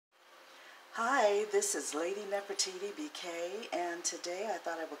Hi, this is Lady Nefertiti BK, and today I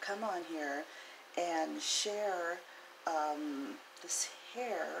thought I would come on here and share this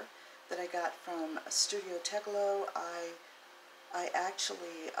hair that I got from Studio Techilo. I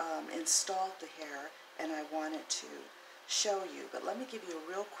actually installed the hair and I wanted to show you, but let me give you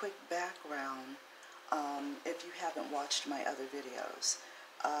a real quick background if you haven't watched my other videos.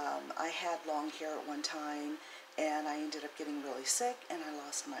 I had long hair at one time and I ended up getting really sick and I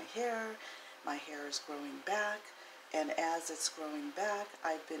lost my hair. My hair is growing back, and as it's growing back,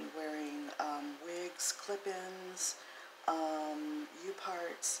 I've been wearing wigs, clip-ins,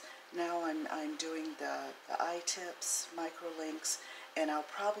 U-parts. Now I'm doing the eye-tips, micro-links, and I'll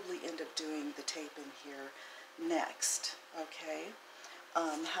probably end up doing the tape-in here next, okay?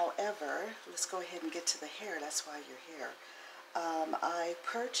 However, let's go ahead and get to the hair. That's why you're here. I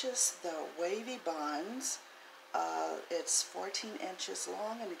purchased the wavy bonds. It's 14 inches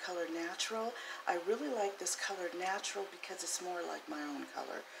long in the color natural. I really like this color natural because it's more like my own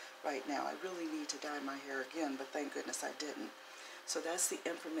color right now. I really need to dye my hair again, but thank goodness I didn't. So that's the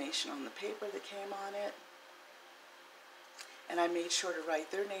information on the paper that came on it. And I made sure to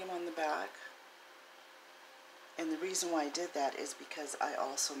write their name on the back. And the reason why I did that is because I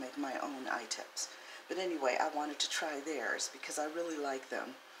also make my own eye tips. But anyway, I wanted to try theirs because I really like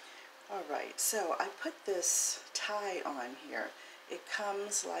them. Alright, so I put this tie on here. It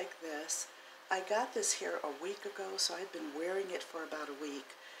comes like this. I got this here a week ago, so I've been wearing it for about a week.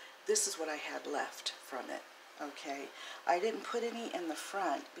 This is what I had left from it, okay? I didn't put any in the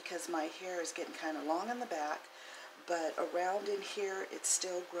front because my hair is getting kind of long in the back, but around in here it's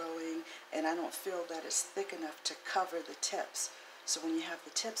still growing, and I don't feel that it's thick enough to cover the tips. So when you have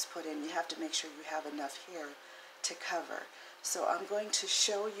the tips put in, you have to make sure you have enough hair to cover. So I'm going to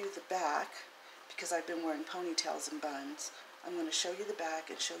show you the back because I've been wearing ponytails and buns. I'm going to show you the back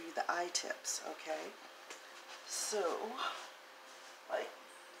and show you the eye tips, okay? So, like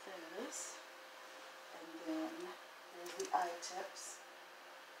this, and then here's the eye tips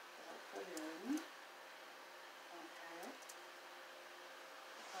that I put in,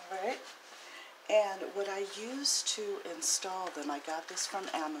 okay? Alright, and what I used to install them, I got this from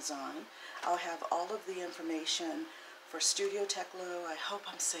Amazon. I'll have all of the information for Studio Techilo, I hope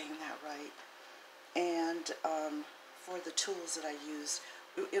I'm saying that right, and for the tools that I used,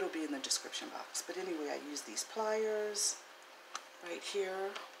 it'll be in the description box. But anyway, I use these pliers right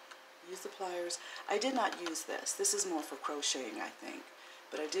here, use the pliers. I did not use this. This is more for crocheting, I think,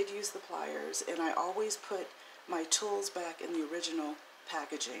 but I did use the pliers, and I always put my tools back in the original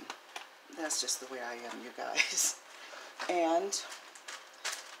packaging. That's just the way I am, you guys. And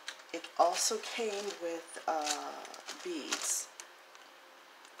it also came with beads.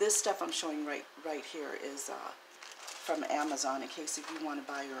 This stuff I'm showing right here is from Amazon in case if you want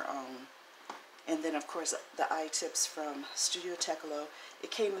to buy your own. And then of course the eye tips from Studio Techilo. It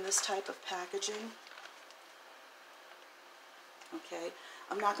came in this type of packaging. Okay,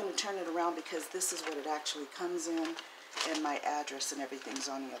 I'm not going to turn it around because this is what it actually comes in, and my address and everything's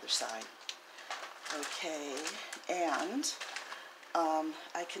on the other side. Okay, and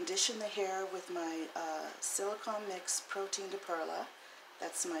I condition the hair with my silicone mix Protein de Perla.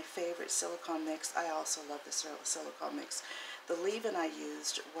 That's my favorite silicone mix. I also love the silicone mix. The leave-in I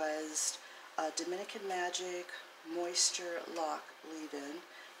used was Dominican Magic Moisture Lock leave-in.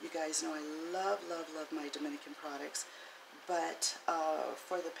 You guys know I love, love, love my Dominican products. But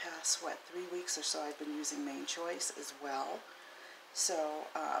for the past, 3 weeks or so, I've been using Main Choice as well. So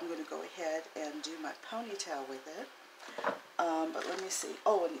I'm going to go ahead and do my ponytail with it. But let me see.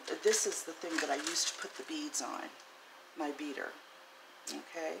 Oh, and this is the thing that I used to put the beads on, my beater.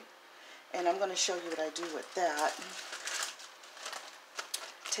 Okay? And I'm going to show you what I do with that.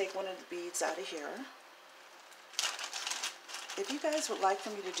 Take one of the beads out of here. If you guys would like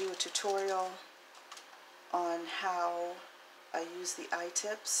for me to do a tutorial on how I use the eye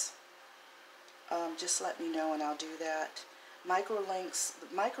tips, just let me know and I'll do that. Microlinks,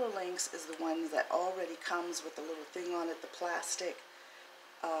 the microlinks is the one that already comes with the little thing on it, the plastic,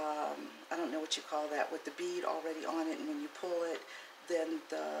 I don't know what you call that, with the bead already on it, and when you pull it, then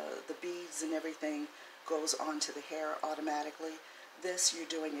the beads and everything goes onto the hair automatically. This, you're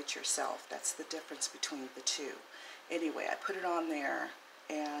doing it yourself. That's the difference between the two. Anyway, I put it on there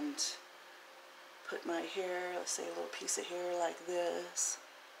and put my hair, let's say a little piece of hair like this,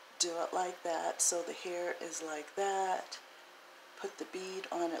 do it like that, so the hair is like that. Put the bead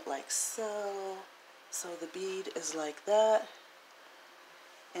on it like so, so the bead is like that,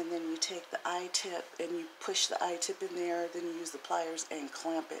 and then you take the eye tip and you push the eye tip in there, then you use the pliers and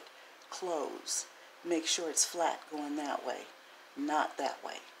clamp it close. Make sure it's flat going that way, not that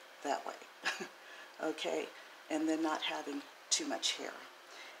way. that way. Okay, and then not having too much hair.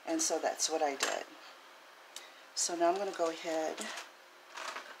 And so that's what I did. So now I'm going to go ahead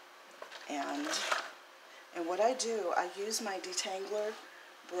and what I do, I use my detangler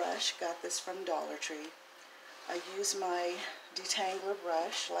brush, got this from Dollar Tree. I use my detangler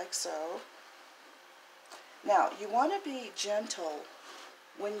brush like so. Now, you want to be gentle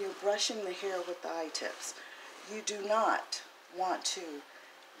when you're brushing the hair with the eye tips. You do not want to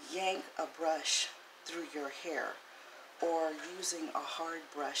yank a brush through your hair or using a hard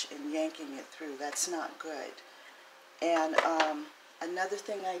brush and yanking it through. That's not good. And another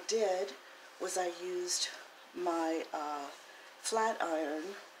thing I did was I used my flat iron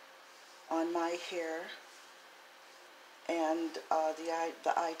on my hair and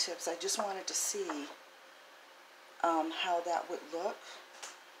the eye tips. I just wanted to see how that would look.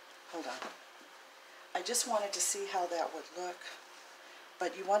 Hold on. I just wanted to see how that would look.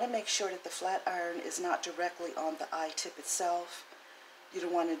 But you want to make sure that the flat iron is not directly on the eye tip itself. You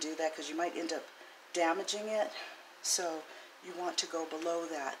don't want to do that because you might end up damaging it. So you want to go below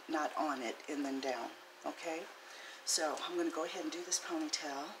that, not on it, and then down. Okay? So I'm going to go ahead and do this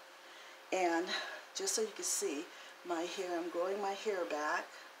ponytail. And just so you can see my hair, I'm growing my hair back.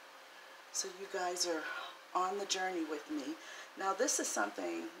 So you guys are on the journey with me. Now this is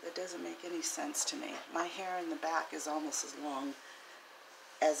something that doesn't make any sense to me. My hair in the back is almost as long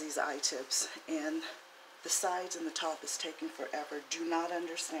as these eye tips, and the sides and the top is taking forever. Do not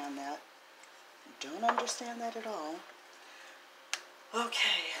understand that. Don't understand that at all.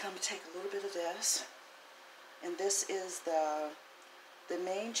 Okay, I'm going to take a little bit of this, and this is the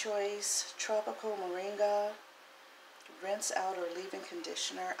Main Choice Tropical Moringa Rinse Out or Leave-In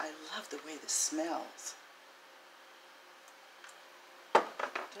Conditioner. I love the way this smells.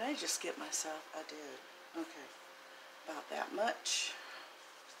 Did I just get myself? I did. Okay, about that much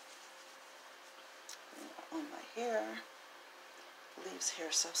on my hair. Leaves hair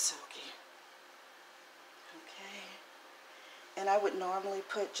so silky. Okay. And I would normally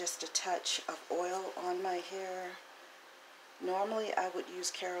put just a touch of oil on my hair. Normally I would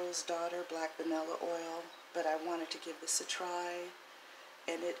use Carol's Daughter Black Vanilla Oil, but I wanted to give this a try.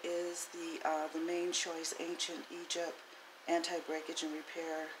 And it is the Main Choice Ancient Egypt Anti-Breakage and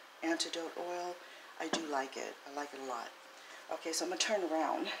Repair Antidote Oil. I do like it. I like it a lot. Okay, so I'm going to turn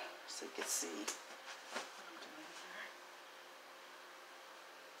around so you can see what I'm doing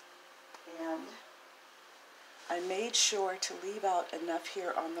here. And I made sure to leave out enough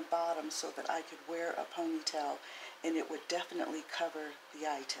hair on the bottom so that I could wear a ponytail and it would definitely cover the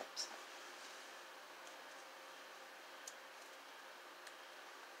eye tips.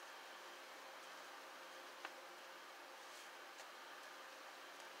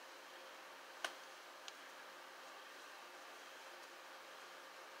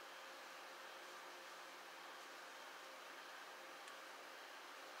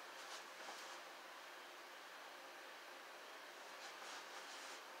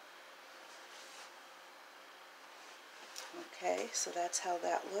 Okay, so that's how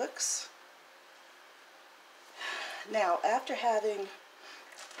that looks. Now, after having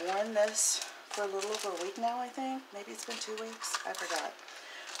worn this for a little over a week now, I think, maybe it's been 2 weeks, I forgot.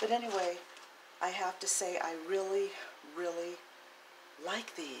 But anyway, I have to say I really, really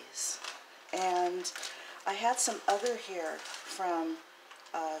like these. And I had some other hair from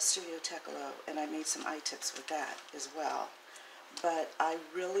Studio Techilo, and I made some eye tips with that as well. But I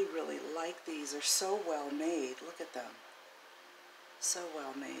really, really like these. They're so well made. Look at them. So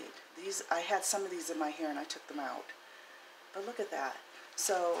well made. These, I had some of these in my hair and I took them out. But look at that.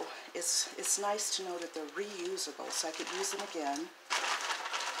 So it's nice to know that they're reusable, so I could use them again.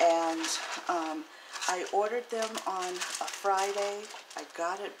 And I ordered them on a Friday. I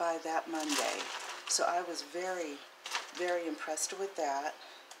got it by that Monday. So I was very, very impressed with that.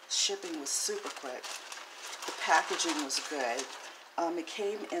 Shipping was super quick. The packaging was good. It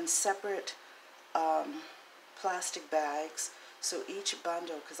came in separate plastic bags. So each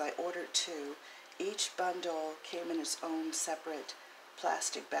bundle, because I ordered 2, each bundle came in its own separate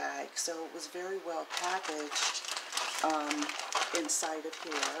plastic bag. So it was very well packaged inside of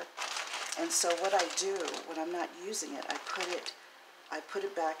here. And so what I do when I'm not using it, I put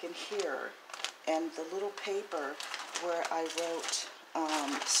it back in here, and the little paper where I wrote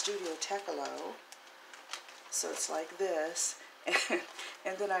Studio Techilo, so it's like this,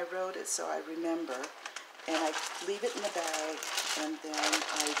 and then I wrote it so I remember, and I leave it in the bag, and then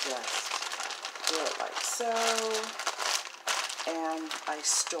I just do it like so, and I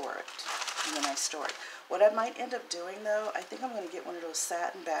store it, and then I store it. What I might end up doing though, I think I'm going to get one of those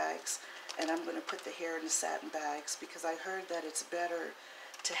satin bags, and I'm going to put the hair in the satin bags, because I heard that it's better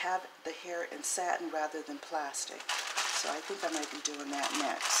to have the hair in satin rather than plastic. So I think I might be doing that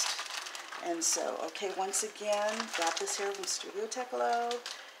next. And so, okay, once again, got this here from Studio Techilo.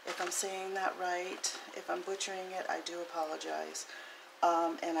 If I'm saying that right, if I'm butchering it, I do apologize.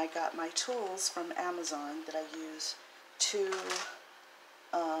 And I got my tools from Amazon that I use to,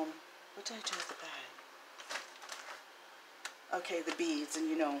 what did I do with the bag? Okay, the beads, and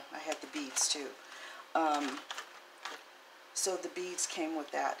you know I had the beads too. So the beads came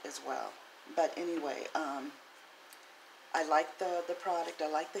with that as well. But anyway, I like the product. I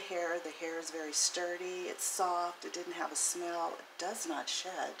like the hair. The hair is very sturdy. It's soft. It didn't have a smell. It does not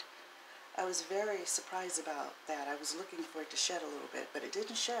shed. I was very surprised about that. I was looking for it to shed a little bit, but it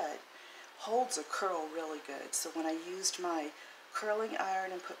didn't shed. Holds a curl really good. So when I used my curling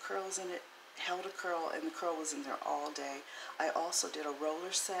iron and put curls in it, held a curl, and the curl was in there all day. I also did a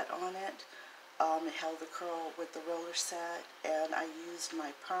roller set on it. It held the curl with the roller set, and I used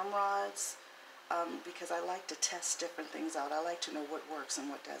my perm rods because I like to test different things out. I like to know what works and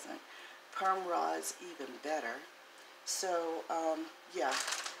what doesn't. Perm rods even better. So yeah,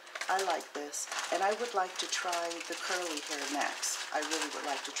 I like this, and I would like to try the curly hair next. I really would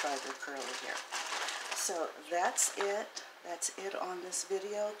like to try the curly hair. So that's it. That's it on this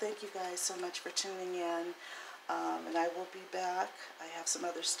video. Thank you guys so much for tuning in. And I will be back. I have some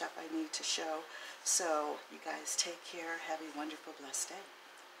other stuff I need to show. So you guys take care. Have a wonderful, blessed day.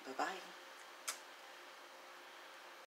 Bye-bye.